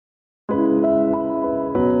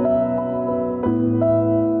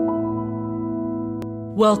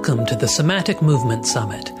Welcome to the Somatic Movement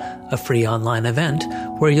Summit, a free online event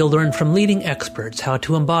where you'll learn from leading experts how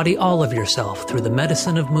to embody all of yourself through the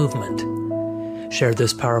medicine of movement. Share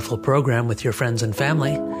this powerful program with your friends and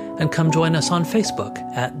family, and come join us on Facebook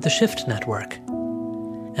at The Shift Network.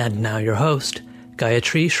 And now your host,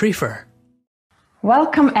 Gayatri Shriefer.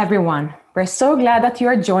 Welcome everyone. We're so glad that you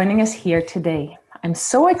are joining us here today. I'm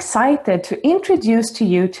so excited to introduce to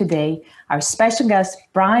you today our special guest,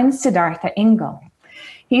 Briansiddharthaingle.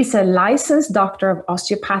 He's a licensed doctor of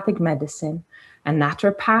osteopathic medicine, a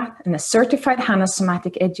naturopath, and a certified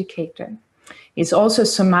somatic educator. He's also a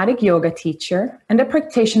somatic yoga teacher and a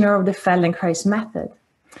practitioner of the Feldenkrais method.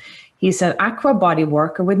 He's an aqua body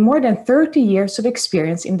worker with more than 30 years of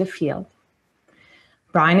experience in the field.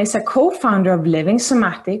 Brian is a co-founder of Living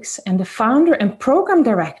Somatics and the founder and program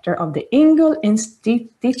director of the Ingle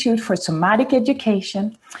Institute for Somatic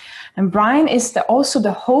Education. And Brian is also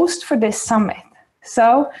the host for this summit.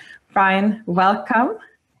 So, Brian, welcome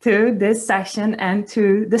to this session and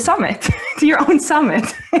to the summit, to your own summit.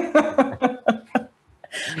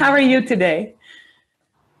 How are you today?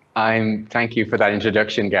 Thank you for that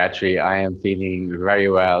introduction, Gayatri. I am feeling very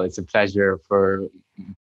well. It's a pleasure for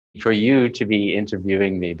you to be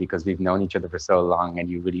interviewing me because we've known each other for so long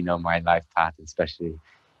and you really know my life path, especially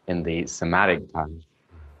in the somatic path.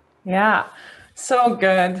 Yeah, so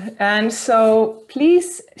good. And so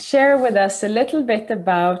please share with us a little bit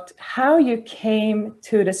about how you came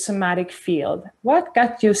to the somatic field. What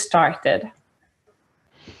got you started?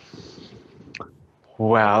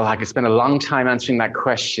 Well, I could spend a long time answering that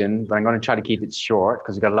question, but I'm going to try to keep it short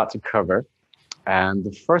because we've got a lot to cover. And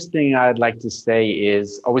the first thing I'd like to say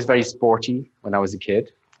is I was very sporty when I was a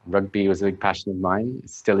kid. Rugby was a big passion of mine. It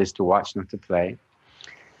still is to watch, not to play.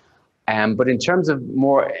 But in terms of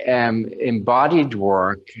more embodied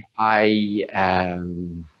work,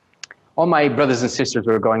 all my brothers and sisters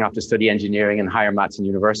were going off to study engineering and higher maths in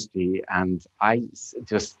university. And I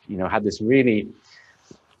just, had this really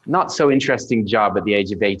not so interesting job at the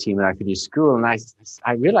age of 18 when I finished school. And I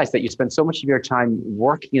realized that you spend so much of your time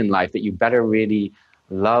working in life that you better really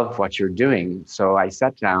love what you're doing. So I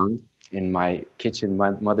sat down in my kitchen, my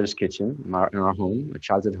mother's kitchen, in our home, a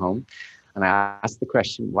childhood home, and I asked the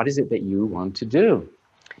question, what is it that you want to do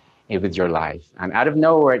with your life? And out of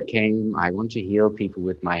nowhere it came, I want to heal people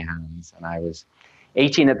with my hands. And I was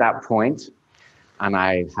 18 at that point, and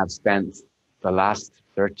I have spent the last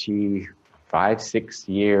 35, 6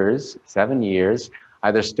 years, 7 years,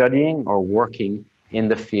 either studying or working in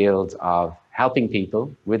the field of helping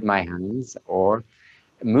people with my hands or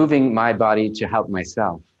moving my body to help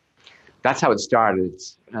myself. That's how it started.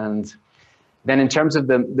 And then in terms of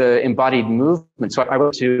the embodied movement, so I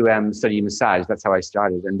went to study massage. That's how I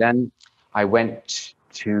started. And then I went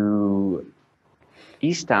to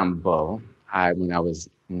Istanbul when I was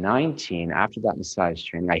 19. After that massage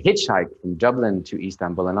training, I hitchhiked from Dublin to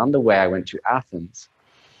Istanbul. And on the way, I went to Athens.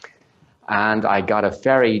 And I got a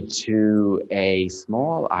ferry to a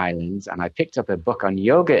small island. And I picked up a book on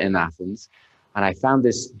yoga in Athens. And I found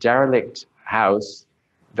this derelict house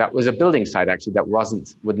that was a building site, actually, that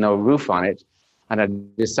wasn't with no roof on it. And I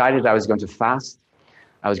decided I was going to fast,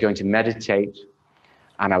 I was going to meditate,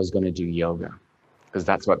 and I was going to do yoga, because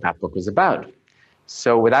that's what that book was about.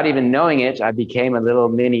 So without even knowing it, I became a little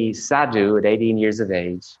mini sadhu at 18 years of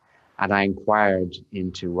age, and I inquired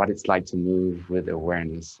into what it's like to move with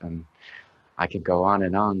awareness. And I could go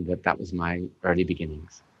on, but that was my early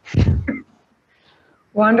beginnings.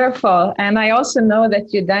 Wonderful. And I also know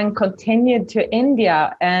that you then continued to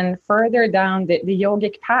India and further down the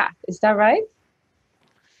yogic path. Is that right?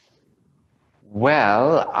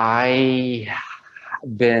 Well, I've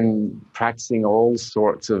been practicing all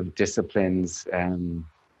sorts of disciplines,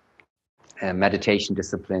 meditation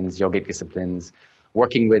disciplines, yogic disciplines,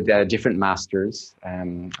 working with different masters.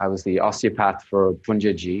 I was the osteopath for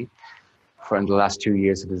Punjaji for the last 2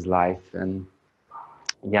 years of his life. And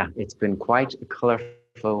yeah, it's been quite a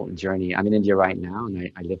colorful journey. I'm in India right now, and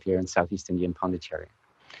I live here in Southeast India in Pondicherry.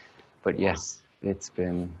 But yes, it's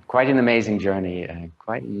been quite an amazing journey,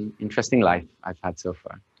 quite an interesting life I've had so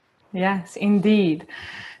far. Yes, indeed.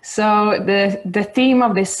 So the theme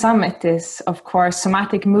of this summit is, of course,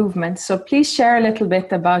 somatic movement. So please share a little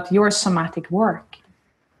bit about your somatic work.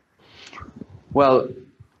 Well,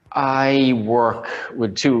 I work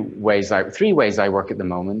with three ways I work at the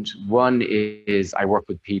moment. One is I work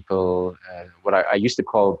with people, what I used to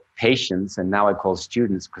call patients, and now I call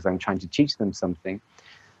students because I'm trying to teach them something,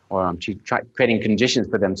 or I'm creating conditions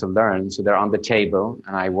for them to learn. So they're on the table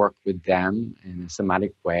and I work with them in a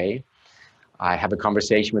somatic way. I have a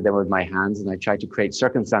conversation with them with my hands, and I try to create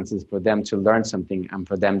circumstances for them to learn something and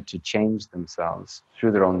for them to change themselves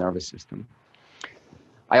through their own nervous system.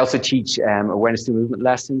 I also teach awareness to movement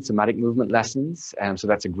lessons, somatic movement lessons, so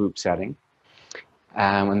that's a group setting.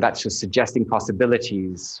 And that's just suggesting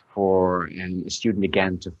possibilities for a student,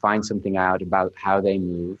 again, to find something out about how they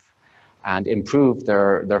move and improve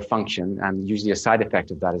their function. And usually a side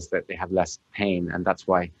effect of that is that they have less pain. And that's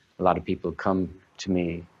why a lot of people come to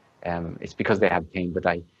me. It's because they have pain, but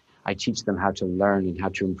I teach them how to learn and how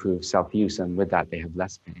to improve self-use. And with that, they have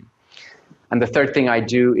less pain. And the third thing I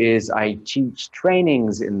do is I teach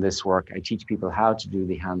trainings in this work. I teach people how to do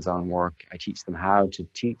the hands-on work. I teach them how to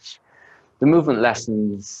teach the movement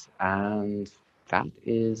lessons, and that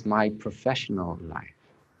is my professional life.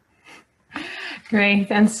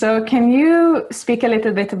 Great. And so can you speak a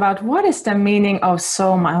little bit about what is the meaning of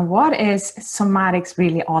soma and what is somatics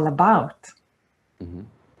really all about? Mm-hmm.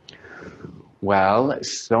 Well,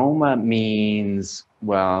 soma means,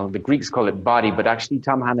 well, the Greeks call it body, but actually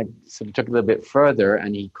Tom Hanna sort of took it a little bit further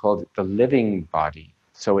and he called it the living body.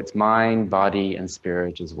 So it's mind, body, and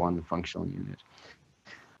spirit as one functional unit.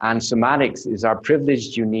 And somatics is our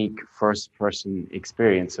privileged, unique first-person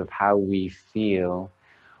experience of how we feel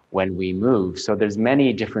when we move. So there's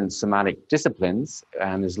many different somatic disciplines,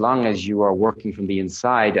 and as long as you are working from the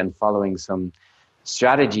inside and following some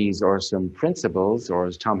strategies or some principles, or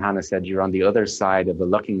as Tom Hanna said, you're on the other side of the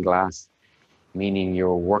looking glass, meaning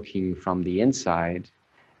you're working from the inside,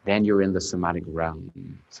 then you're in the somatic realm.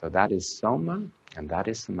 So that is soma, and that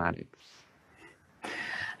is somatics.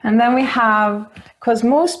 And then we have, because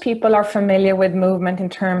most people are familiar with movement in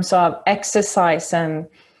terms of exercise and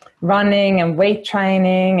running and weight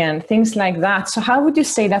training and things like that. So how would you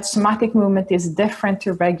say that somatic movement is different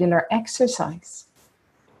to regular exercise?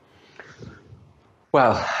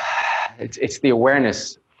 Well, it's the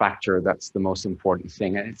awareness factor that's the most important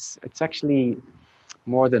thing. And it's actually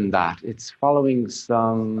more than that. It's following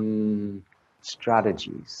some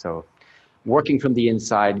strategies. So working from the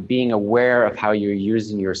inside, being aware of how you're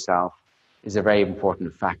using yourself is a very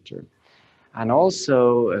important factor. And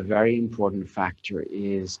also a very important factor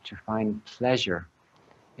is to find pleasure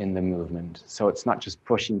in the movement. So it's not just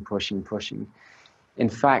pushing, pushing, pushing. In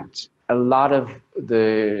fact, a lot of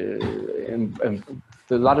the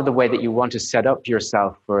way that you want to set up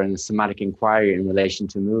yourself for a somatic inquiry in relation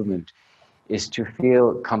to movement is to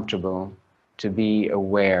feel comfortable, to be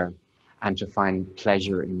aware, and to find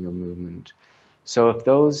pleasure in your movement. So if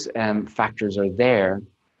those factors are there,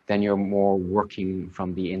 then you're more working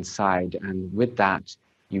from the inside. And with that,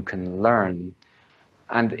 you can learn.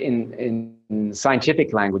 And in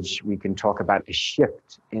scientific language, we can talk about a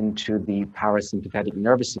shift into the parasympathetic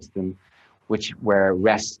nervous system, where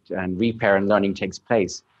rest and repair and learning takes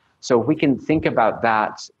place. So if we can think about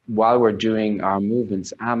that while we're doing our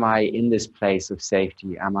movements, am I in this place of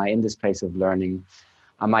safety? Am I in this place of learning?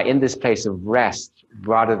 Am I in this place of rest,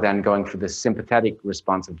 rather than going for the sympathetic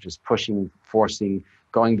response of just pushing, forcing,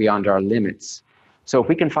 going beyond our limits? So if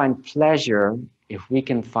we can find pleasure, if we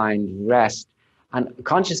can find rest, and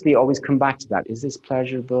consciously always come back to that. Is this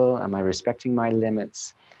pleasurable? Am I respecting my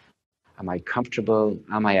limits? Am I comfortable?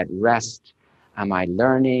 Am I at rest? Am I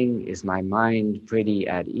learning? Is my mind pretty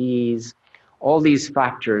at ease? All these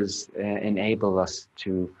factors enable us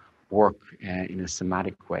to work in a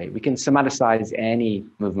somatic way. We can somaticize any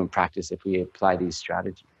movement practice if we apply these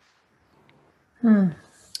strategies.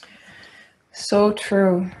 So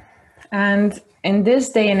true. And in this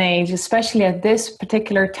day and age, especially at this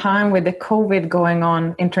particular time with the COVID going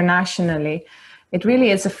on internationally, it really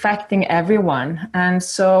is affecting everyone. And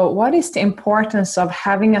so what is the importance of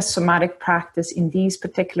having a somatic practice in these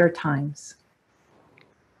particular times?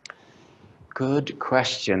 Good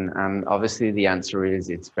question. And obviously the answer is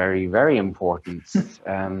it's very, very important.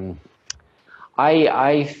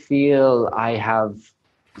 I feel I have,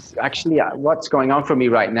 actually what's going on for me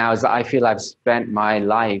right now is I feel I've spent my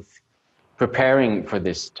life preparing for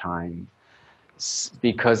this time,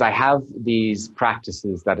 because I have these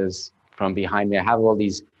practices that is from behind me. I have all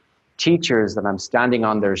these teachers that I'm standing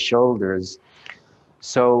on their shoulders.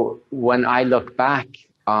 So when I look back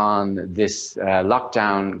on this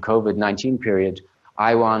lockdown COVID-19 period,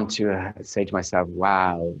 I want to say to myself,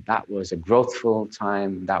 wow, that was a growthful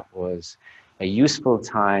time, that was a useful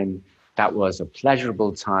time, that was a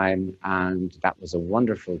pleasurable time, and that was a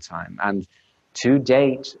wonderful time. And to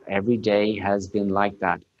date, every day has been like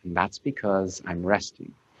that. And that's because I'm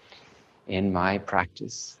resting in my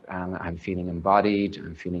practice. And I'm feeling embodied,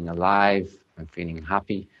 I'm feeling alive, I'm feeling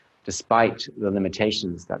happy, despite the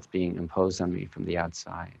limitations that's being imposed on me from the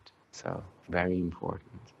outside. So very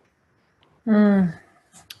important.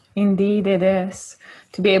 Indeed, it is.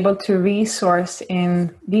 To be able to resource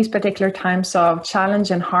in these particular times of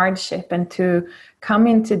challenge and hardship, and to come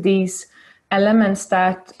into these elements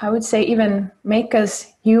that I would say even make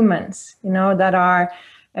us humans, that are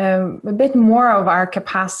a bit more of our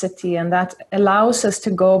capacity, and that allows us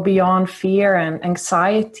to go beyond fear and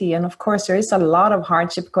anxiety. And of course, there is a lot of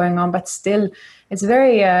hardship going on, but still, it's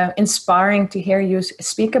very inspiring to hear you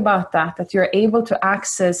speak about that you're able to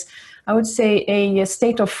access, I would say, a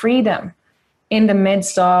state of freedom in the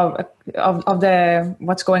midst of the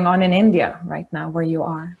what's going on in India right now, where you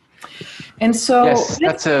are. And so, yes,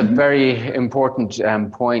 that's a very important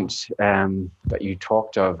point that you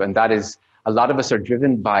talked of, and that is a lot of us are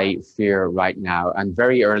driven by fear right now. And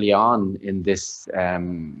very early on in this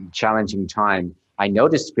challenging time, I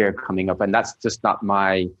noticed fear coming up, and that's just not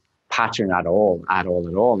my pattern at all.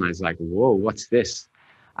 And I was like, whoa, what's this?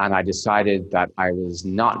 And I decided that I was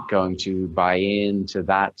not going to buy into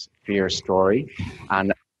that fear story,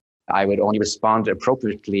 and I would only respond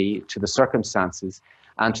appropriately to the circumstances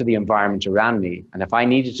and to the environment around me. And if I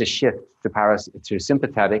needed to shift to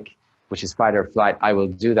sympathetic, which is fight or flight, I will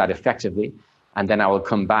do that effectively, and then I will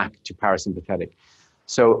come back to parasympathetic.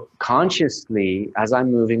 So consciously, as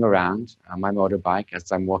I'm moving around on my motorbike,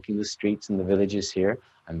 as I'm walking the streets and the villages here,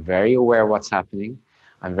 I'm very aware of what's happening.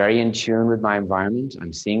 I'm very in tune with my environment.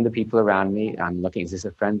 I'm seeing the people around me. I'm looking, is this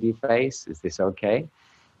a friendly face? Is this okay?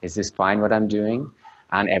 Is this fine what I'm doing?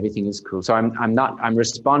 And everything is cool. So I'm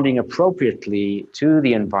responding appropriately to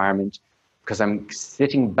the environment because I'm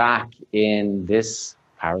sitting back in this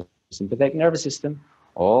parasympathetic nervous system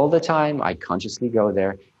all the time. I consciously go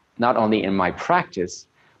there, not only in my practice,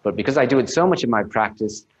 but because I do it so much in my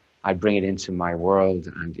practice, I bring it into my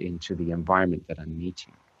world and into the environment that I'm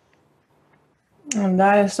meeting. And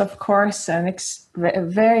that is, of course, a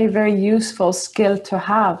very, very useful skill to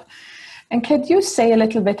have. And could you say a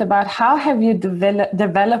little bit about how have you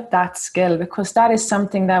developed that skill? Because that is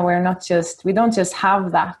something that we don't just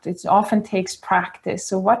have that. It often takes practice.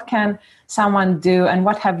 So what can someone do, and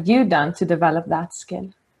what have you done to develop that skill?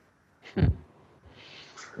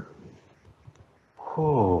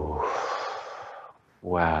 Oh,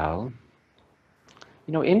 well,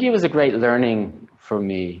 India was a great learning for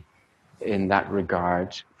me in that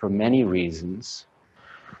regard for many reasons.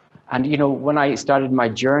 And, when I started my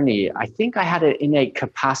journey, I think I had an innate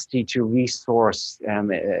capacity to resource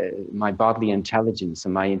my bodily intelligence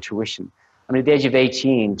and my intuition. I mean, at the age of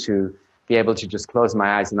 18, to be able to just close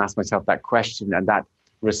my eyes and ask myself that question and that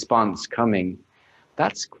response coming,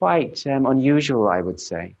 that's quite unusual, I would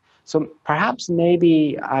say. So perhaps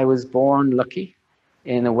maybe I was born lucky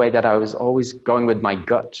in a way that I was always going with my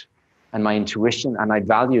gut and my intuition, and I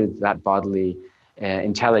valued that bodily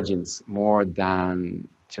intelligence more than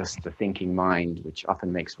just the thinking mind, which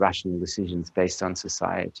often makes rational decisions based on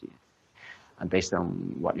society and based on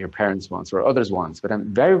what your parents want or others want. But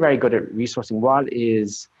I'm very, very good at resourcing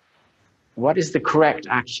what is the correct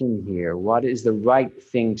action here? What is the right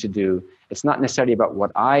thing to do? It's not necessarily about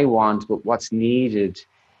what I want, but what's needed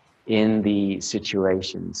in the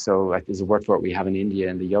situation. So there's a word for it we have in India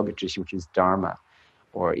in the yoga tradition, which is dharma,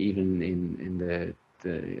 or even in the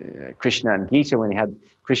Krishna and Gita, when they had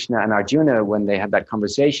Krishna and Arjuna, when they had that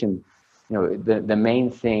conversation, the main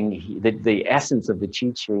thing, the essence of the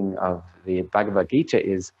teaching of the Bhagavad Gita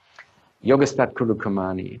is yogastat kuru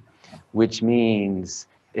kamani, which means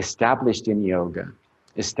established in yoga,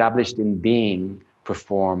 established in being,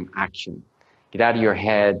 perform action. Get out of your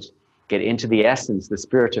head, get into the essence, the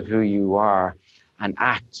spirit of who you are, and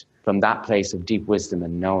act from that place of deep wisdom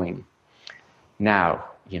and knowing. Now,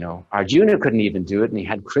 Arjuna couldn't even do it, and he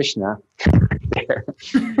had Krishna there.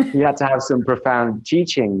 He had to have some profound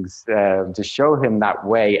teachings to show him that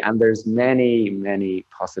way, and there's many, many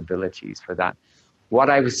possibilities for that. What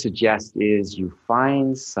I would suggest is you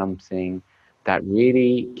find something that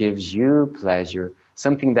really gives you pleasure,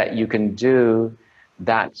 something that you can do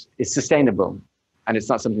that is sustainable, and it's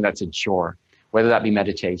not something that's a chore, whether that be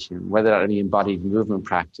meditation, whether that be embodied movement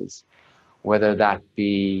practice, whether that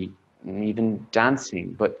be even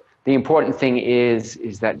dancing. But the important thing is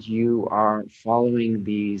that you are following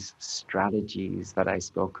these strategies that I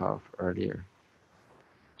spoke of earlier.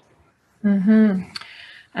 Mm-hmm.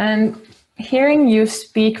 And hearing you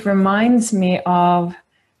speak reminds me of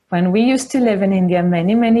when we used to live in India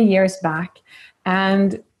many, many years back,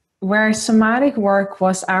 and where somatic work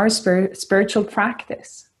was our spiritual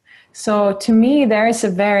practice. So to me, there is a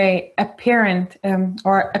very apparent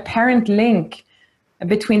link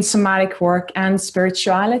between somatic work and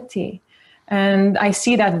spirituality. And I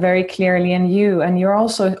see that very clearly in you. And you're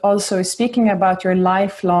also speaking about your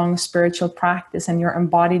lifelong spiritual practice and your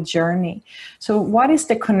embodied journey. So what is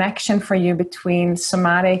the connection for you between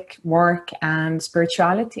somatic work and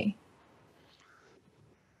spirituality?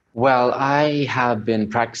 Well, I have been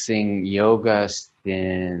practicing yoga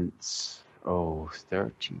since,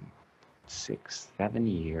 36, 7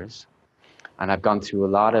 years. And I've gone through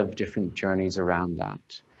a lot of different journeys around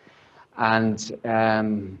that. And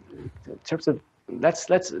in terms of, let's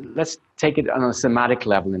take it on a somatic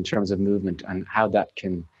level in terms of movement and how that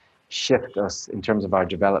can shift us in terms of our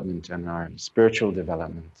development and our spiritual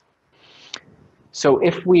development. So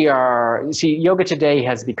if we are, yoga today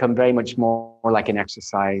has become very much more like an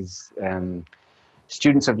exercise.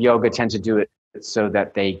 Students of yoga tend to do it so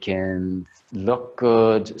that they can look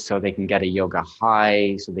good, so they can get a yoga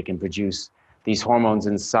high, so they can produce these hormones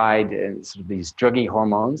inside, and sort of these druggy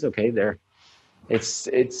hormones. Okay, it's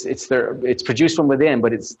produced from within,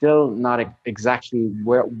 but it's still not exactly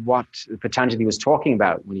what Patanjali was talking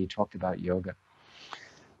about when he talked about yoga.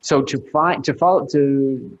 So to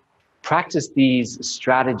practice these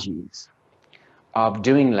strategies of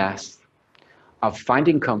doing less, of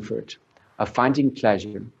finding comfort, of finding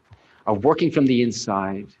pleasure, of working from the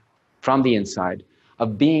inside,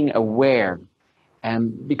 of being aware.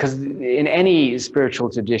 And because in any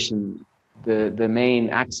spiritual tradition, the main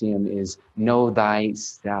axiom is know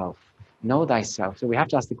thyself. Know thyself. So we have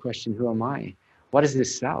to ask the question, who am I? What is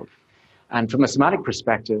this self? And from a somatic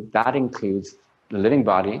perspective, that includes the living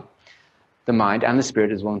body, the mind, and the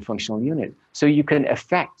spirit as one functional unit. So you can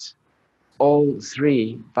affect all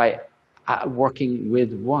three by working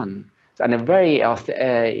with one. And a very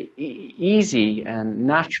easy and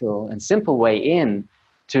natural and simple way in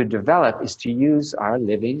to develop is to use our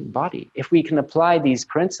living body. If we can apply these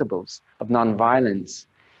principles of nonviolence,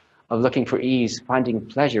 of looking for ease, finding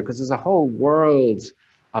pleasure, because there's a whole world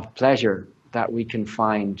of pleasure that we can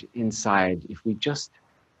find inside if we just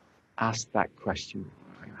ask that question.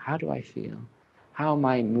 How do I feel? How am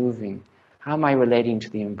I moving? How am I relating to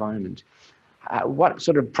the environment? What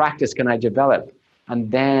sort of practice can I develop? And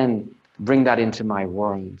then bring that into my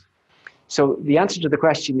world. So the answer to the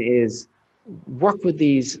question is, work with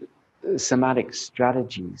these somatic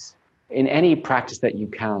strategies in any practice that you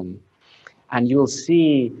can, and you'll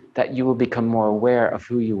see that you will become more aware of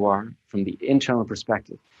who you are from the internal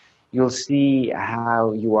perspective. You'll see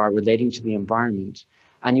how you are relating to the environment,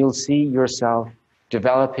 and you'll see yourself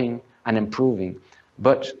developing and improving.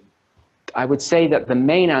 But I would say that the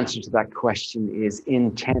main answer to that question is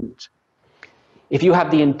intent. If you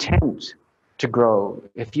have the intent to grow,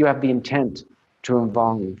 if you have the intent to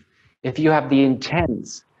evolve, if you have the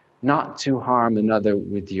intent not to harm another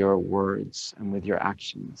with your words and with your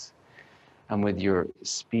actions and with your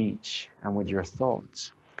speech and with your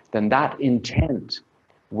thoughts, then that intent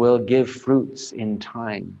will give fruits in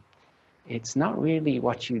time. It's not really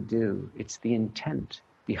what you do, it's the intent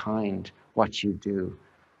behind what you do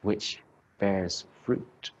which bears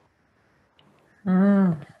fruit.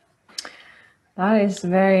 That is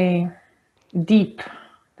very deep.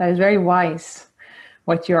 That is very wise,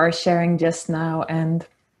 what you are sharing just now. And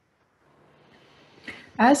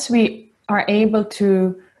as we are able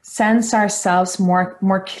to sense ourselves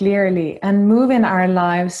more clearly and move in our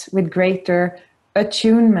lives with greater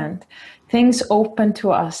attunement, things open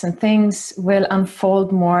to us and things will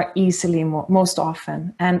unfold more easily most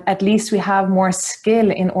often. And at least we have more skill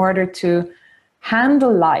in order to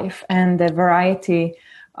handle life and the variety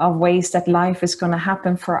of ways that life is going to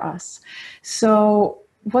happen for us. So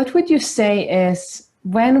what would you say is,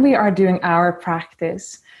 when we are doing our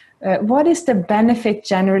practice, what is the benefit,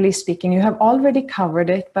 generally speaking? You have already covered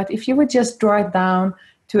it, but if you would just draw it down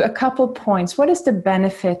to a couple points, what is the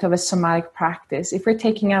benefit of a somatic practice if we're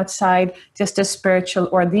taking outside just a spiritual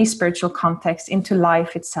or the spiritual context into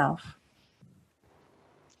life itself?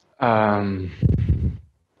 I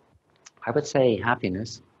would say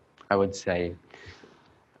happiness. I would say,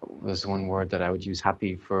 there's one word that I would use,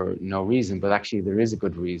 happy for no reason, but actually there is a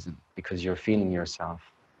good reason, because you're feeling yourself.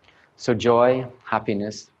 So joy,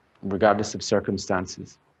 happiness, regardless of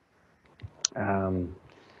circumstances. I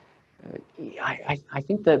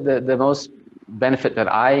think that the most benefit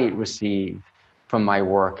that I receive from my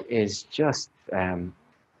work is just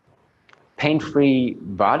pain-free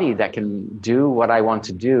body that can do what I want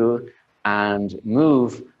to do and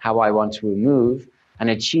move how I want to move and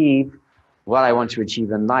achieve what I want to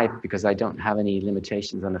achieve in life, because I don't have any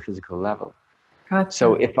limitations on a physical level. Gotcha.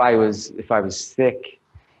 So if I was sick,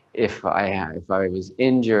 if I was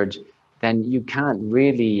injured, then you can't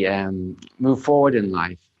really move forward in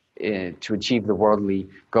life to achieve the worldly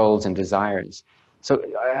goals and desires. So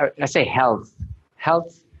I say health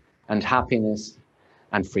and happiness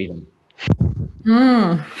and freedom.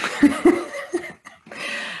 Mm.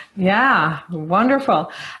 Yeah,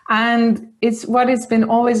 wonderful. And it's what has been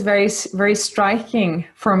always very, very striking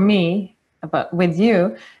for me about with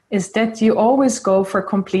you is that you always go for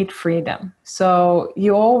complete freedom. So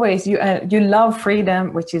you always you love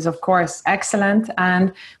freedom, which is of course excellent.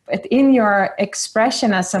 And in your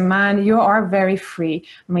expression as a man, you are very free.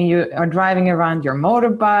 I mean, you are driving around your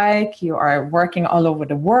motorbike. You are working all over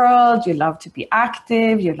the world. You love to be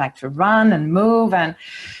active. You like to run and move, and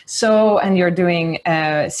you're doing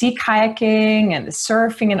sea kayaking and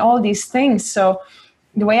surfing and all these things. So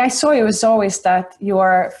the way I saw you was always that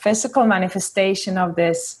your physical manifestation of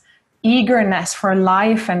this eagerness for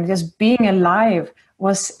life and just being alive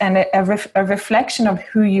was a reflection of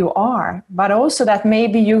who you are, but also that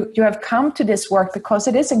maybe you have come to this work because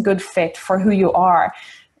it is a good fit for who you are.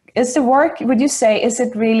 Is the work, would you say, is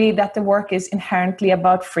it really that the work is inherently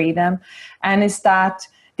about freedom? And is that,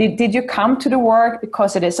 did you come to the work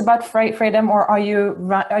because it is about freedom, or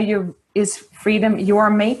is freedom your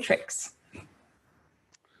matrix?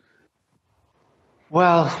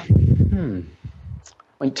 Well,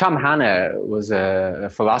 when Tom Hanna was a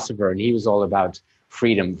philosopher, and he was all about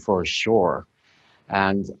freedom for sure.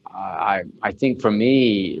 And I think for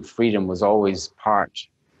me, freedom was always part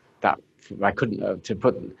that I couldn't, to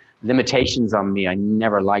put limitations on me, I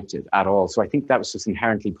never liked it at all. So I think that was just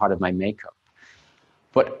inherently part of my makeup.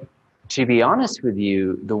 But to be honest with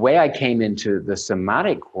you, the way I came into the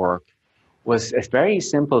somatic work was a very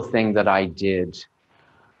simple thing that I did.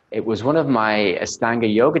 It was one of my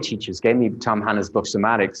Ashtanga yoga teachers gave me Tom Hanna's book,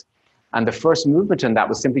 Somatics. And the first movement in that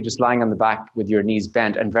was simply just lying on the back with your knees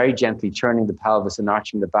bent and very gently turning the pelvis and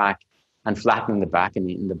arching the back and flattening the back.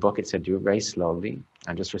 And in the book, it said, do it very slowly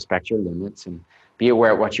and just respect your limits and be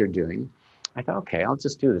aware of what you're doing. I thought, okay, I'll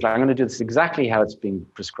just do this. I'm going to do this exactly how it's being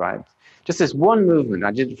prescribed. Just this one movement.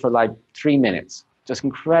 I did it for like 3 minutes, just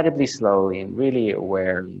incredibly slowly and really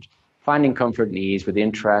aware and finding comfort and ease with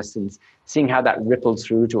interest and seeing how that rippled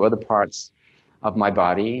through to other parts of my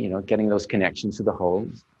body, you know, getting those connections to the whole.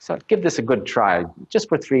 So I'd give this a good try just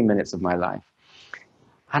for 3 minutes of my life.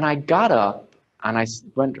 And I got up and I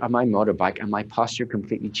went on my motorbike and my posture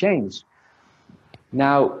completely changed.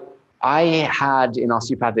 Now, I had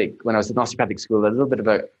when I was in osteopathic school, a little bit of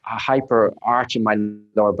a hyper arch in my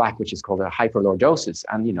lower back, which is called a hyperlordosis.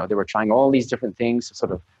 And, you know, they were trying all these different things to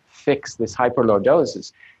sort of fix this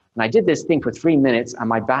hyperlordosis. And I did this thing for 3 minutes and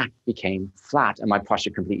my back became flat and my posture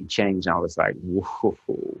completely changed. And I was like, whoa,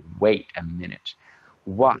 wait a minute.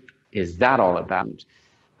 What is that all about?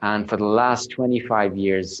 And for the last 25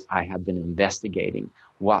 years, I have been investigating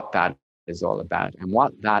what that is all about. And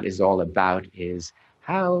what that is all about is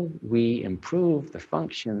how we improve the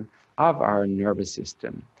function of our nervous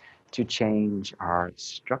system to change our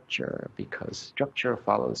structure, because structure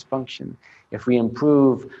follows function. If we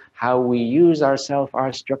improve how we use ourself,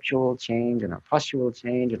 our structure will change and our posture will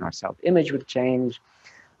change and our self-image will change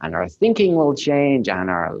and our thinking will change and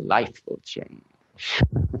our life will change.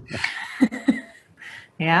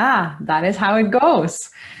 Yeah, that is how it goes.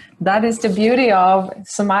 That is the beauty of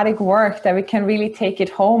somatic work, that we can really take it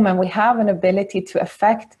home and we have an ability to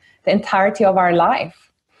affect the entirety of our life.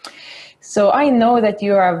 So I know that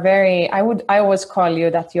you are I always call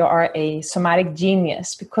you that you are a somatic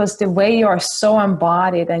genius, because the way you are so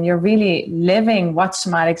embodied and you're really living what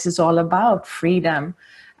somatics is all about, freedom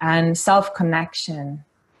and self-connection.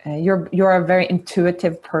 You're a very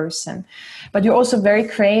intuitive person, but you're also very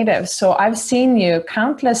creative. So I've seen you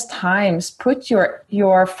countless times put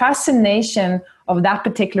your fascination of that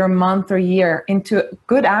particular month or year into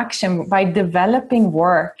good action by developing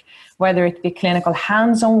work, whether it be clinical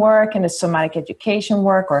hands-on work and the somatic education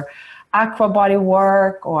work or aqua body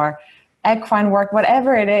work or equine work,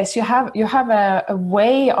 whatever it is. You have a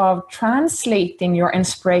way of translating your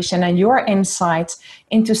inspiration and your insights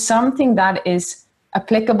into something that is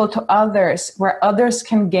applicable to others, where others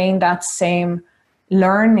can gain that same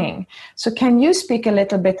learning. So can you speak a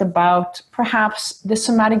little bit about perhaps the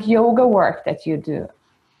somatic yoga work that you do?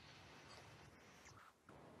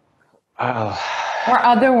 Or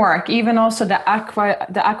other work, even also the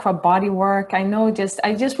aqua body work. I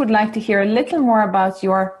just would like to hear a little more about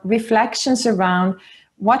your reflections around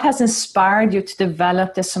what has inspired you to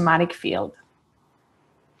develop the somatic field.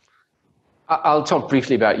 I'll talk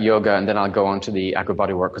briefly about yoga and then I'll go on to the aqua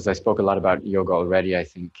body work, because I spoke a lot about yoga already, I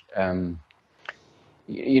think.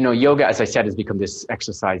 you know, yoga, as I said, has become this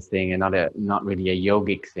exercise thing and not really a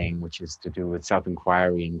yogic thing, which is to do with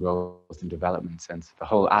self-inquiry and growth and development. And the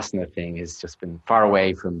whole asana thing has just been far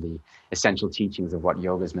away from the essential teachings of what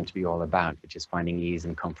yoga is meant to be all about, which is finding ease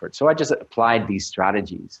and comfort. So I just applied these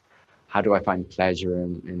strategies. How do I find pleasure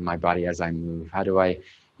in my body as I move? How do I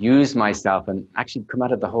use myself and actually come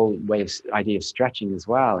out of the whole idea of stretching as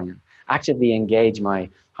well, and actively engage my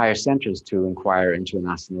higher centers to inquire into an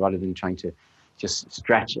asana rather than trying to just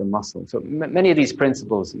stretch a muscle. So many of these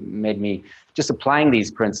principles made me, just applying these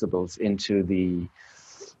principles into the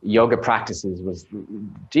yoga practices was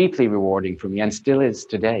deeply rewarding for me, and still is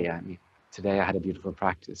today. I mean, today I had a beautiful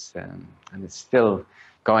practice, and it's still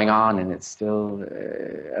going on, and it's still,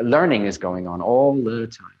 learning is going on all the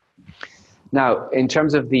time. Now, in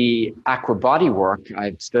terms of the aqua body work,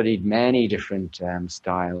 I've studied many different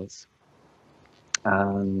styles,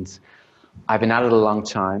 and I've been at it a long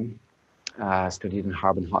time. Studied in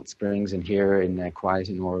Harbin Hot Springs and here in Quiet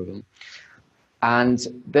in Oroville. And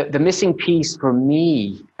the missing piece for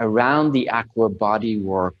me around the aqua body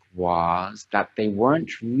work was that they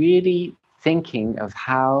weren't really thinking of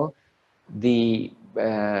how the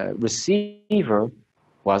receiver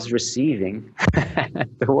was receiving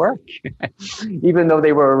the work, even though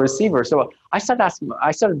they were a receiver. So I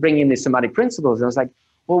started bringing in the somatic principles, and I was like,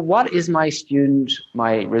 well, what is my student,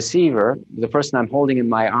 my receiver, the person I'm holding in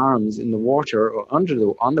my arms in the water or on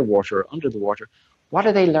the water or under the water, what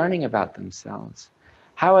are they learning about themselves?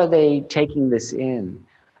 How are they taking this in?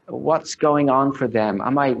 What's going on for them?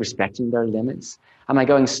 Am I respecting their limits? Am I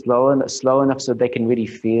going slow enough so they can really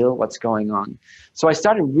feel what's going on? So I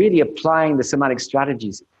started really applying the somatic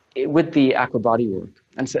strategies with the aqua body work.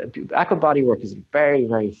 And so aqua body work is very,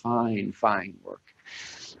 very fine work.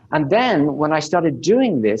 And then when I started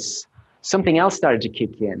doing this, something else started to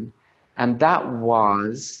kick in. And that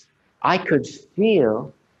was, I could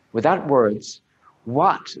feel, without words,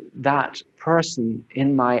 what that person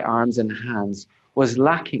in my arms and hands was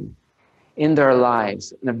lacking in their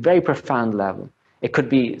lives on a very profound level. It could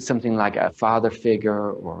be something like a father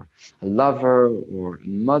figure or a lover or a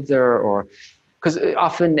mother, or because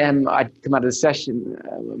often I'd come out of the session,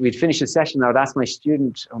 we'd finish a session, I would ask my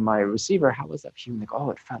student or my receiver, how was that for you? And they go, oh,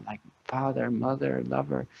 it felt like father, mother,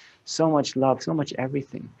 lover, so much love, so much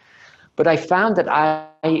everything. But I found that I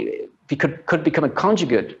could become a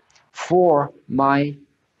conjugate for my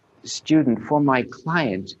student, for my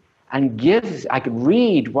client, and I could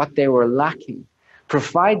read what they were lacking,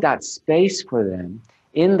 provide that space for them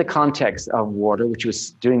in the context of water, which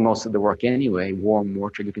was doing most of the work anyway, warm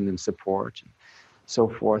water, giving them support, and so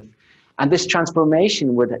forth. And this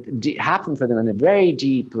transformation would happen for them on a very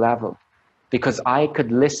deep level because I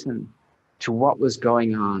could listen to what was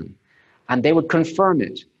going on, and they would confirm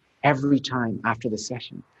it every time after the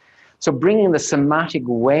session. So bringing the somatic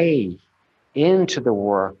way into the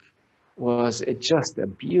work was just a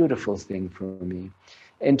beautiful thing for me.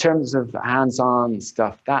 In terms of hands-on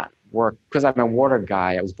stuff, that work, because I'm a water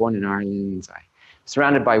guy, I was born in Ireland, I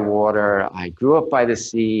surrounded by water, I grew up by the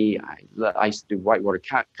sea, I used to do whitewater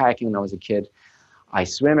kayaking when I was a kid. I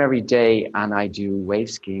swim every day, and I do wave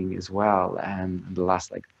skiing as well, in the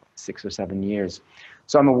last like 6 or 7 years.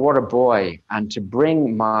 So I'm a water boy, and to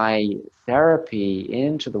bring my therapy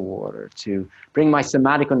into the water, to bring my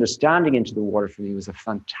somatic understanding into the water for me was a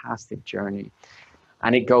fantastic journey.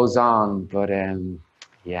 And it goes on, but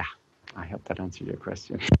yeah, I hope that answered your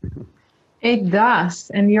question. It does.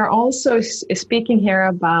 And you're also speaking here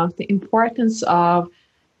about the importance of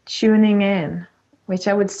tuning in, which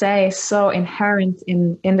I would say is so inherent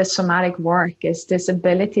in the somatic work, is this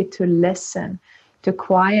ability to listen, to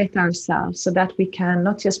quiet ourselves so that we can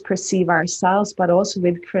not just perceive ourselves, but also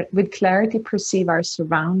with clarity perceive our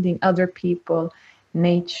surrounding, other people,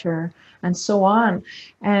 nature, and so on.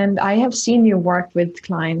 And I have seen you work with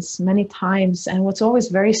clients many times, and what's always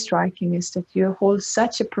very striking is that you hold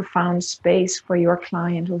such a profound space for your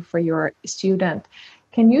client or for your student.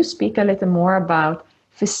 Can you speak a little more about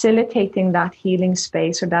facilitating that healing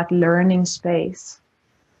space or that learning space?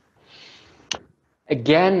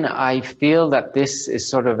 Again, I feel that this is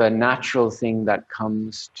sort of a natural thing that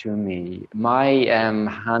comes to me. My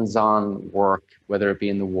hands-on work, whether it be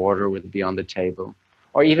in the water, whether it be on the table,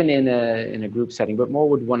 or even in a group setting, but more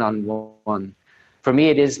with one-on-one. For me,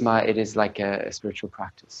 it is like a spiritual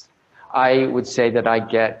practice. I would say that I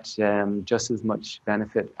get just as much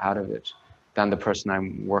benefit out of it than the person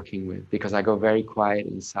I'm working with, because I go very quiet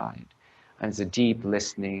inside. And there's a deep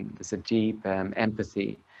listening, there's a deep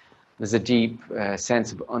empathy, there's a deep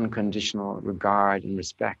sense of unconditional regard and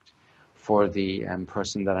respect for the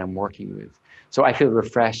person that I'm working with. So I feel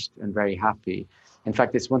refreshed and very happy. In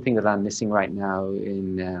fact, it's one thing that I'm missing right now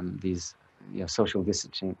in these social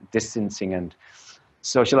distancing and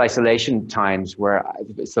social isolation times, where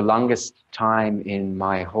it's the longest time in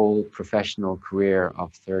my whole professional career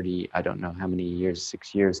of 30, I don't know how many years,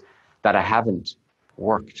 6 years, that I haven't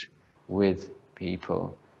worked with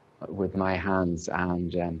people with my hands.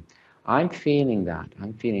 And I'm feeling that.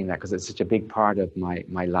 Because it's such a big part of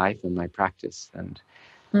my life and my practice. And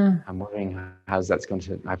I'm wondering how's that's going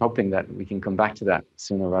to, I'm hoping that we can come back to that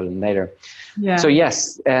sooner rather than later. Yeah. So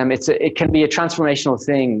yes, it can be a transformational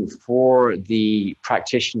thing for the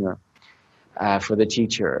practitioner, for the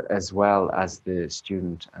teacher, as well as the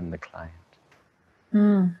student and the client.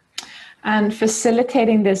 And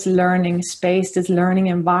facilitating this learning space, this learning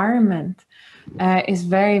environment is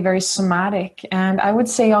very, very somatic. And I would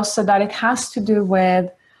say also that it has to do with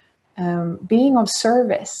being of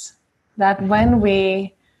service, that when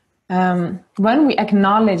we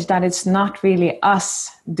acknowledge that it's not really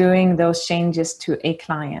us doing those changes to a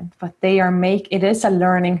client, but it is a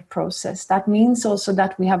learning process. That means also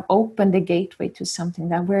that we have opened the gateway to something,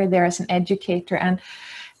 that we're there as an educator.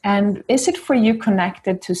 And is it for you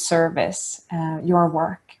connected to service, your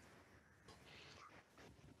work?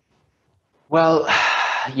 Well,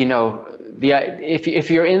 if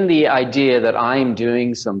you're in the idea that I'm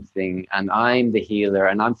doing something and I'm the healer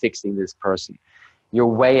and I'm fixing this person, you're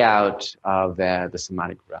way out of the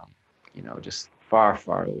somatic realm, just far,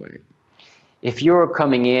 far away. If you're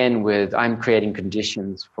coming in with, I'm creating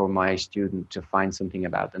conditions for my student to find something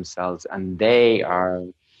about themselves, and they are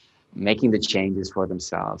making the changes for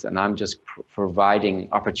themselves, and I'm just providing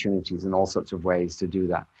opportunities in all sorts of ways to do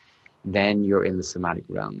that, then you're in the somatic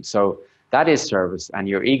realm. So that is service, and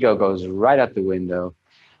your ego goes right out the window,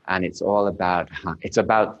 and it's all about, it's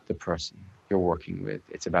about the person you're working with.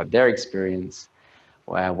 It's about their experience,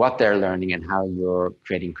 what they're learning, and how you're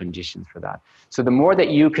creating conditions for that. So the more that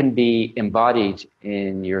you can be embodied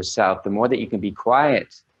in yourself, the more that you can be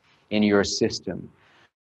quiet in your system,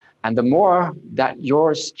 and the more that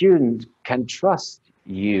your student can trust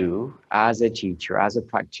you as a teacher, as a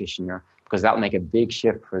practitioner, because that'll make a big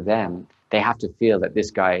shift for them. They have to feel that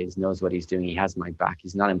this guy knows what he's doing. He has my back.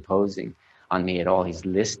 He's not imposing on me at all. He's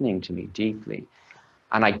listening to me deeply.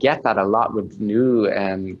 And I get that a lot with new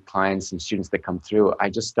clients and students that come through. I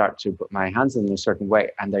just start to put my hands in a certain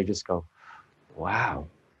way, and they just go, wow,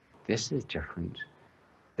 this is different.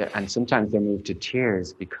 And sometimes they're moved to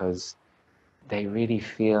tears because they really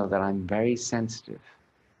feel that I'm very sensitive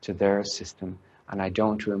to their system, and I don't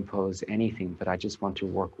want to impose anything, but I just want to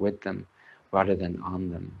work with them rather than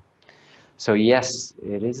on them. So yes,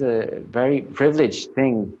 it is a very privileged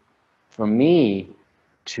thing for me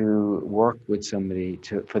to work with somebody,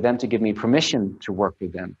 for them to give me permission to work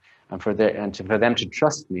with them, and for them to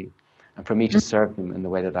trust me, and for me to serve them in the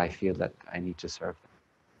way that I feel that I need to serve them.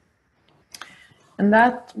 And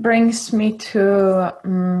that brings me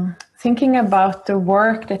to thinking about the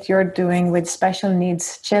work that you're doing with special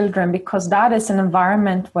needs children, because that is an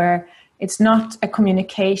environment where it's not a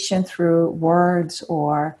communication through words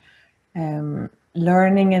or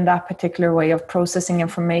learning in that particular way of processing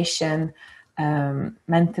information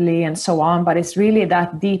mentally and so on, but it's really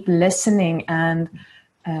that deep listening. And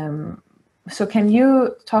so can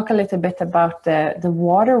you talk a little bit about the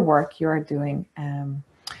water work you're doing,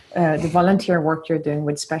 the volunteer work you're doing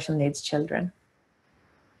with special needs children?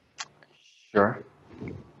 Sure.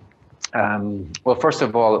 Well, first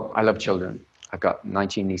of all, I love children. I've got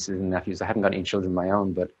 19 nieces and nephews. I haven't got any children of my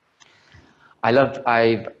own, but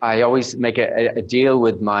I always make a deal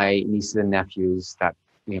with my nieces and nephews that,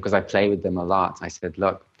 because I play with them a lot. I said,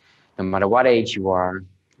 look, no matter what age you are,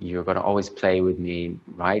 you're going to always play with me,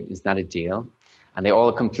 right? Is that a deal? And they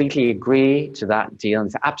all completely agree to that deal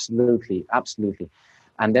and say, absolutely, absolutely.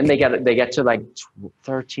 And then they get to like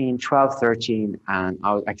 12, 13. And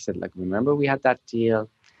I said, like, remember we had that deal,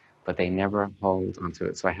 but they never hold onto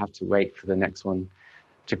it. So I have to wait for the next one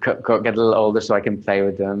to get a little older so I can play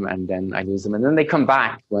with them, and then I lose them. And then they come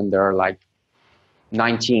back when they're like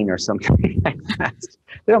 19 or something like that.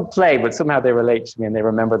 They don't play, but somehow they relate to me and they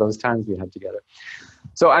remember those times we had together.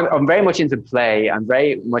 So I'm very much into play. I'm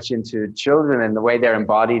very much into children and the way they're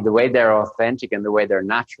embodied, the way they're authentic, and the way they're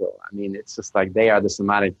natural. I mean, it's just like they are the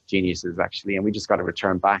somatic geniuses, actually, and we just got to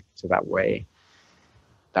return back to that way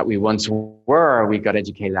that we once were. We got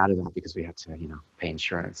educated out of that because we had to, pay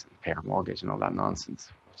insurance and pay our mortgage and all that nonsense,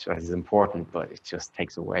 which is important, but it just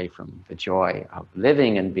takes away from the joy of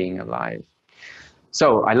living and being alive.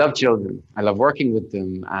 So I love children. I love working with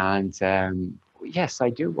them. And yes, I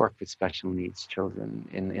do work with special needs children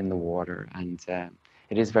in the water. And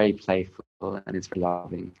it is very playful and it's very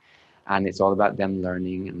loving. and it's all about them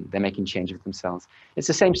learning and they're making change of themselves. It's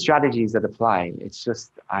the same strategies that apply. It's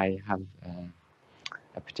just I have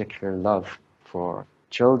a particular love for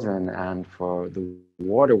children and for the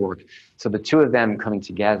water work. So the two of them coming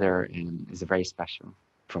together is very special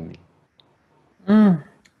for me. Yeah,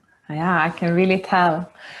 I can really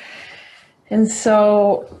tell. And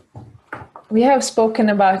so we have spoken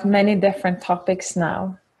about many different topics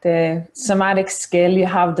now. The somatic skill you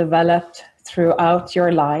have developed throughout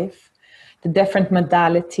your life, the different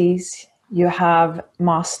modalities you have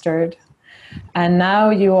mastered, and now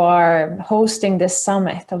you are hosting this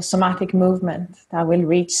summit of somatic movement that will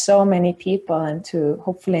reach so many people and to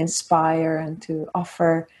hopefully inspire and to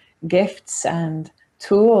offer gifts and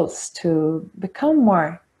tools to become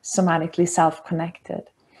more somatically self-connected.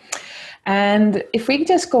 And if we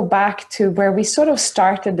just go back to where we sort of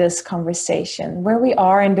started this conversation, where we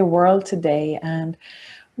are in the world today, and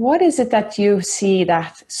what is it that you see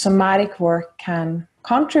that somatic work can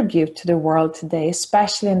contribute to the world today,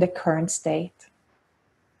 especially in the current state?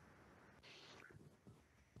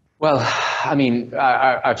 Well, I mean,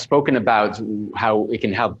 I've spoken about how it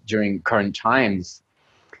can help during current times.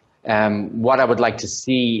 What I would like to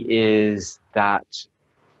see is that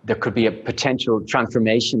there could be a potential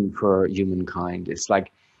transformation for humankind. It's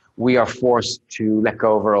like we are forced to let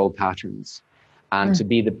go of our old patterns and to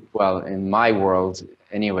be in my world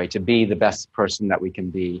anyway, to be the best person that we can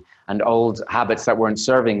be. And old habits that weren't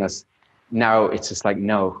serving us, now it's just like,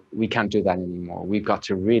 no, we can't do that anymore. We've got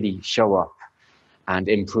to really show up and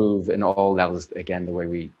improve in all levels, again, the way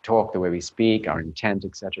we talk, the way we speak, our intent,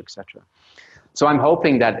 et cetera, et cetera. So I'm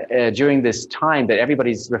hoping that during this time that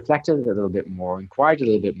everybody's reflected a little bit more, inquired a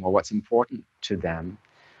little bit more what's important to them,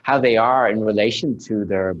 how they are in relation to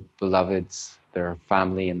their beloveds, their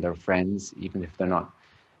family and their friends, even if they're not,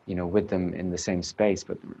 with them in the same space,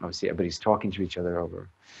 but obviously everybody's talking to each other over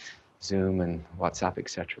Zoom and WhatsApp,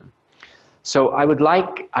 etc. So I would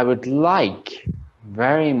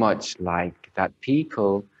very much like that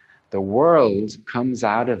the world comes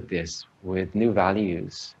out of this with new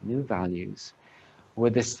values,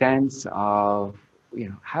 with a sense of,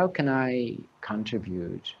 how can I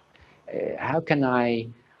contribute? How can I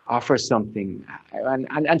offer something?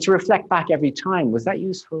 And to reflect back every time, was that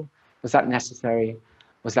useful? Was that necessary?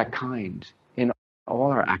 Was that kind in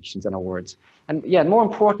all our actions and our words? And yeah, more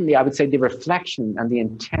importantly, I would say the reflection and the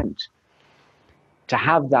intent to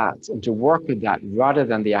have that and to work with that rather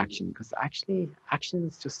than the action, because actually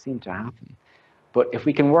actions just seem to happen. But if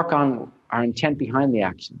we can work on our intent behind the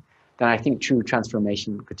action, then I think true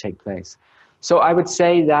transformation could take place. So I would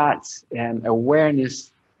say that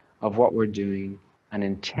awareness of what we're doing, an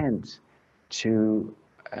intent to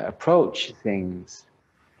approach things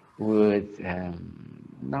with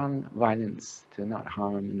non-violence, to not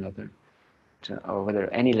harm another, or whether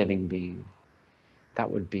any living being, that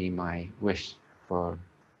would be my wish for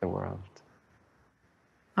the world.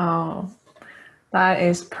 Oh, that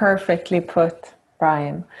is perfectly put,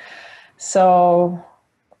 Brian. So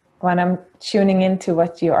when I'm tuning into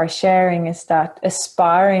what you are sharing is that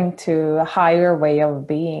aspiring to a higher way of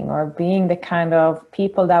being, or being the kind of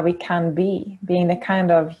people that we can be, being the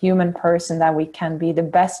kind of human person that we can be, the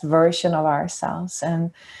best version of ourselves.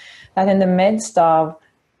 And that in the midst of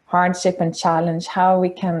hardship and challenge, how we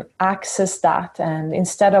can access that, and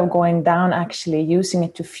instead of going down, actually using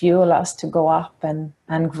it to fuel us to go up and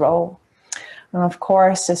grow. And of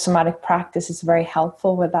course, the somatic practice is very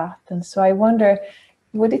helpful with that. And so I wonder,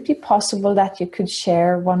 would it be possible that you could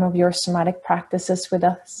share one of your somatic practices with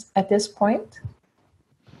us at this point?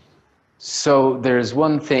 So there's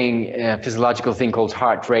one thing, a physiological thing called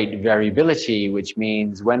heart rate variability, which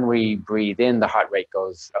means when we breathe in, the heart rate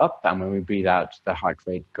goes up, and when we breathe out, the heart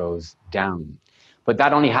rate goes down. But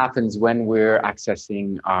that only happens when we're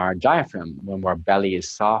accessing our diaphragm, when our belly is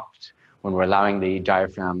soft, when we're allowing the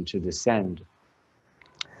diaphragm to descend.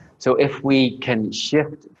 So if we can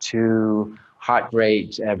shift to heart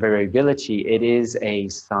rate variability, it is a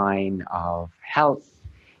sign of health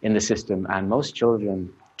in the system, and most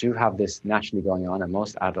children do have this naturally going on, and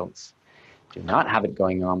most adults do not have it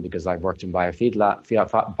going on, because I've worked in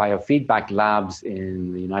biofeedback labs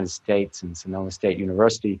in the United States and Sonoma State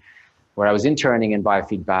University, where I was interning in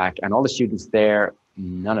biofeedback, and all the students there,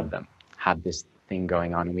 none of them had this thing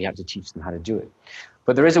going on, and we had to teach them how to do it.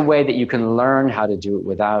 But there is a way that you can learn how to do it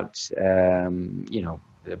without,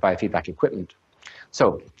 the biofeedback equipment.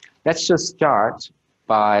 So let's just start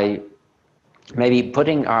by maybe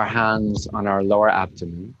putting our hands on our lower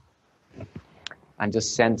abdomen and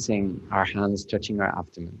just sensing our hands touching our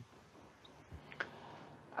abdomen.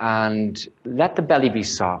 And let the belly be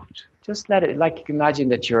soft. Just let it, like you can imagine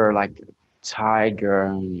that you're like tiger,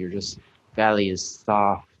 and your just belly is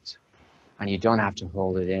soft, and you don't have to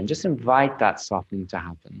hold it in. Just invite that softening to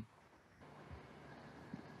happen.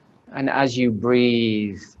 And as you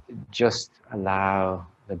breathe, just allow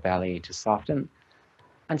the belly to soften,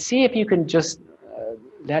 and see if you can just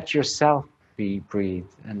let yourself be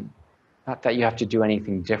breathed. And not that you have to do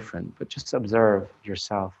anything different, but just observe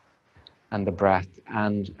yourself and the breath.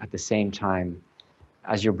 And at the same time,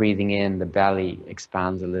 as you're breathing in, the belly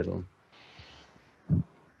expands a little.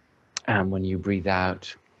 And when you breathe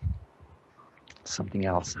out, something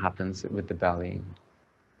else happens with the belly.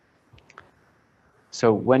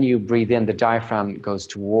 So when you breathe in, the diaphragm goes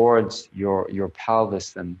towards your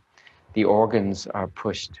pelvis, and the organs are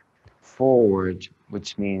pushed forward,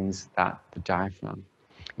 which means that the diaphragm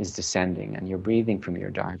is descending, and you're breathing from your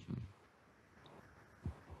diaphragm.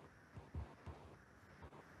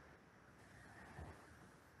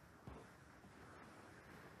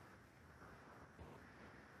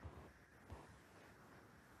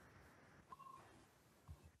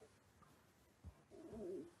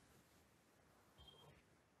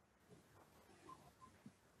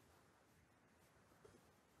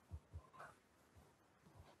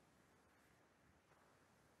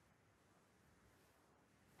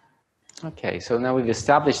 Okay, so now we've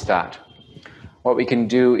established that. What we can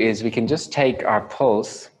do is we can just take our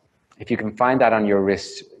pulse. If you can find that on your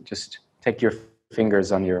wrist, just take your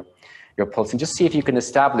fingers on your pulse and just see if you can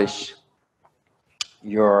establish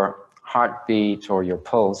your heartbeat or your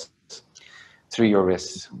pulse through your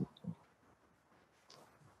wrist.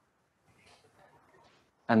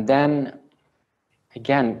 And then,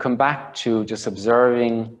 again, come back to just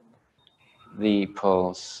observing the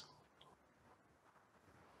pulse.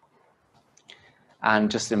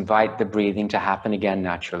 And just invite the breathing to happen again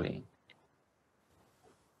naturally.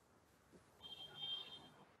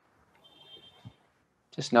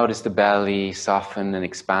 Just notice the belly soften and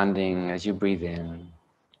expanding as you breathe in,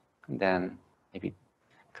 and then maybe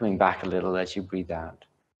coming back a little as you breathe out.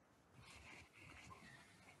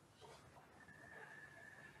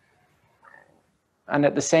 And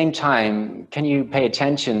at the same time, can you pay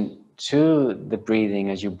attention to the breathing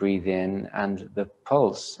as you breathe in and the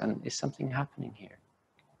pulse? And is something happening here?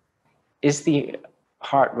 Is the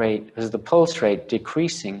heart rate, is the pulse rate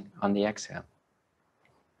decreasing on the exhale?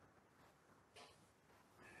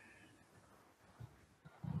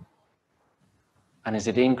 And is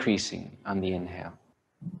it increasing on the inhale?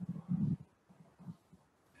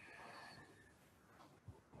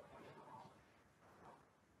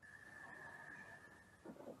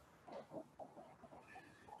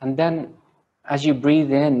 And then as you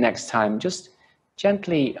breathe in next time, just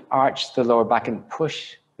gently arch the lower back and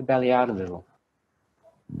push the belly out a little.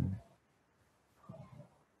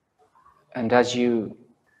 And as you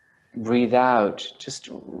breathe out, just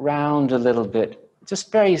round a little bit,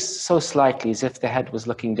 just very so slightly, as if the head was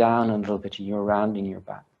looking down a little bit and you're rounding your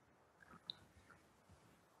back.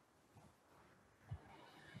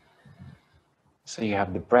 So you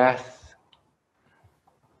have the breath,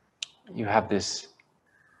 you have this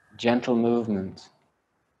gentle movement,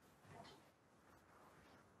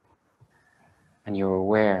 and you're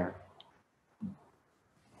aware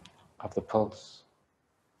of the pulse.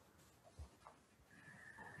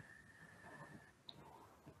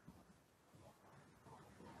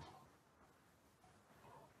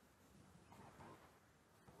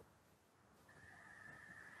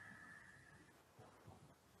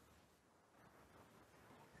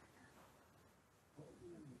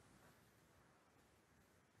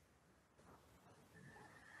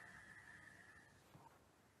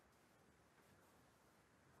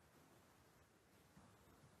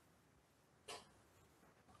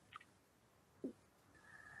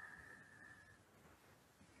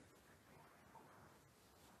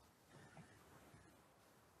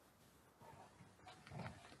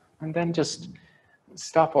 And then just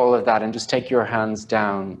stop all of that and just take your hands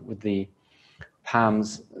down with the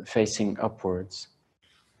palms facing upwards.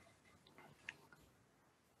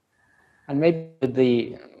 And maybe with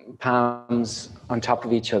the palms on top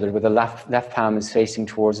of each other, where the left palm is facing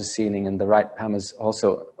towards the ceiling and the right palm is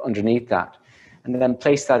also underneath that. And then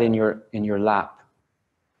place that in your lap.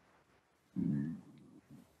 And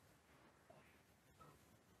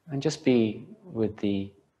just be with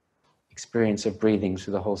the experience of breathing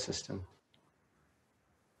through the whole system.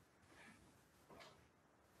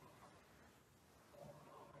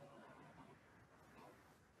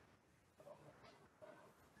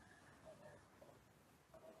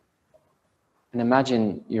 And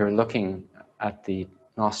imagine you're looking at the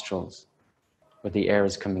nostrils where the air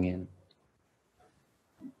is coming in.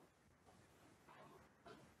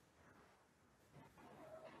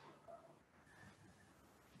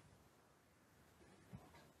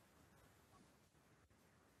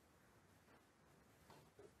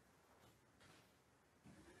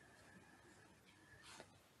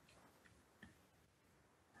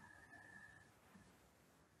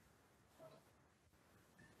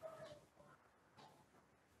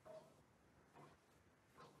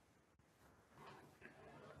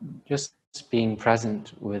 just being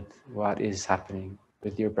present with what is happening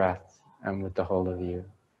with your breath and with the whole of you.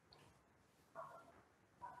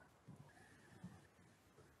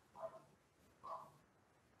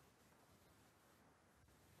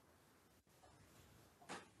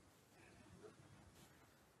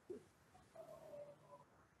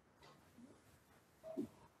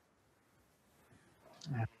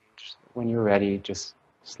 And when you're ready, just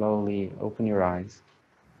slowly open your eyes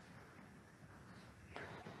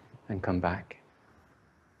and come back.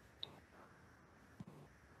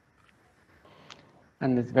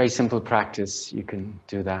 And it's a very simple practice. You can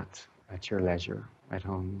do that at your leisure, at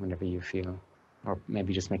home, whenever you feel. Or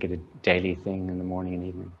maybe just make it a daily thing in the morning and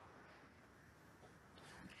evening.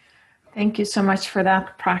 Thank you so much for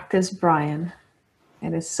that practice, Brian.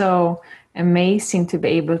 It is so amazing to be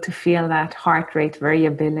able to feel that heart rate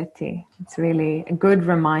variability. It's really a good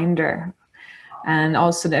reminder, and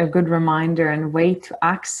also a good reminder and way to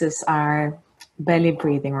access our belly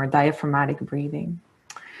breathing or diaphragmatic breathing.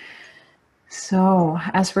 So,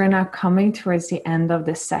 as we're now coming towards the end of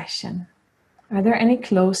this session, are there any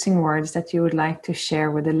closing words that you would like to share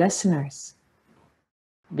with the listeners?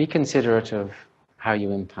 Be considerate of how you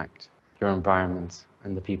impact your environment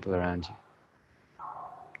and the people around you.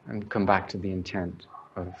 And come back to the intent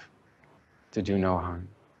of to do no harm.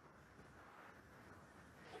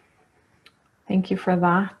 Thank you for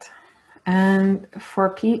that. And for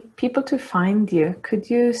people to find you, could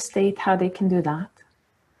you state how they can do that?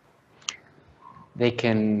 They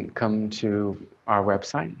can come to our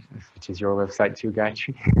website, which is your website too,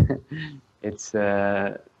 Gayatri. It's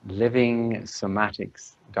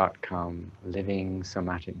livingsomatics.com,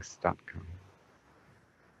 livingsomatics.com.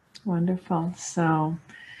 Wonderful. So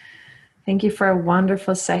thank you for a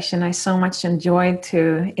wonderful session. I so much enjoyed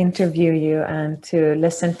to interview you and to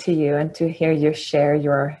listen to you and to hear you share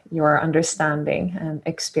your understanding and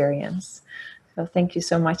experience. So thank you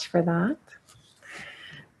so much for that.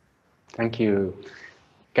 Thank you,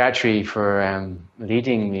 Gayatri, for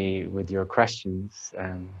leading me with your questions.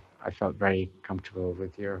 I felt very comfortable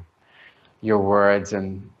with your words,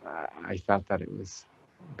 and I felt that it was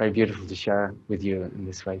very beautiful to share with you in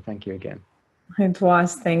this way. Thank you again. It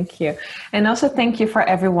was, thank you. And also thank you for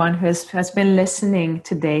everyone who has been listening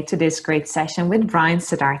today to this great session with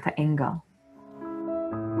briansiddharthaingle.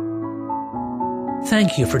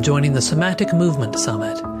 Thank you for joining the Somatic Movement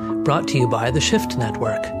Summit, brought to you by the Shift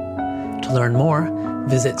Network. To learn more,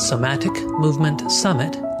 visit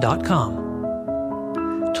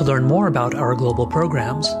somaticmovementsummit.com. To learn more about our global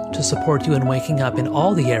programs, to support you in waking up in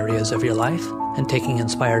all the areas of your life and taking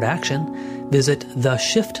inspired action, visit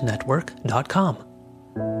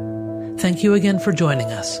theshiftnetwork.com. Thank you again for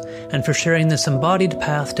joining us and for sharing this embodied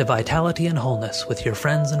path to vitality and wholeness with your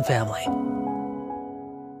friends and family.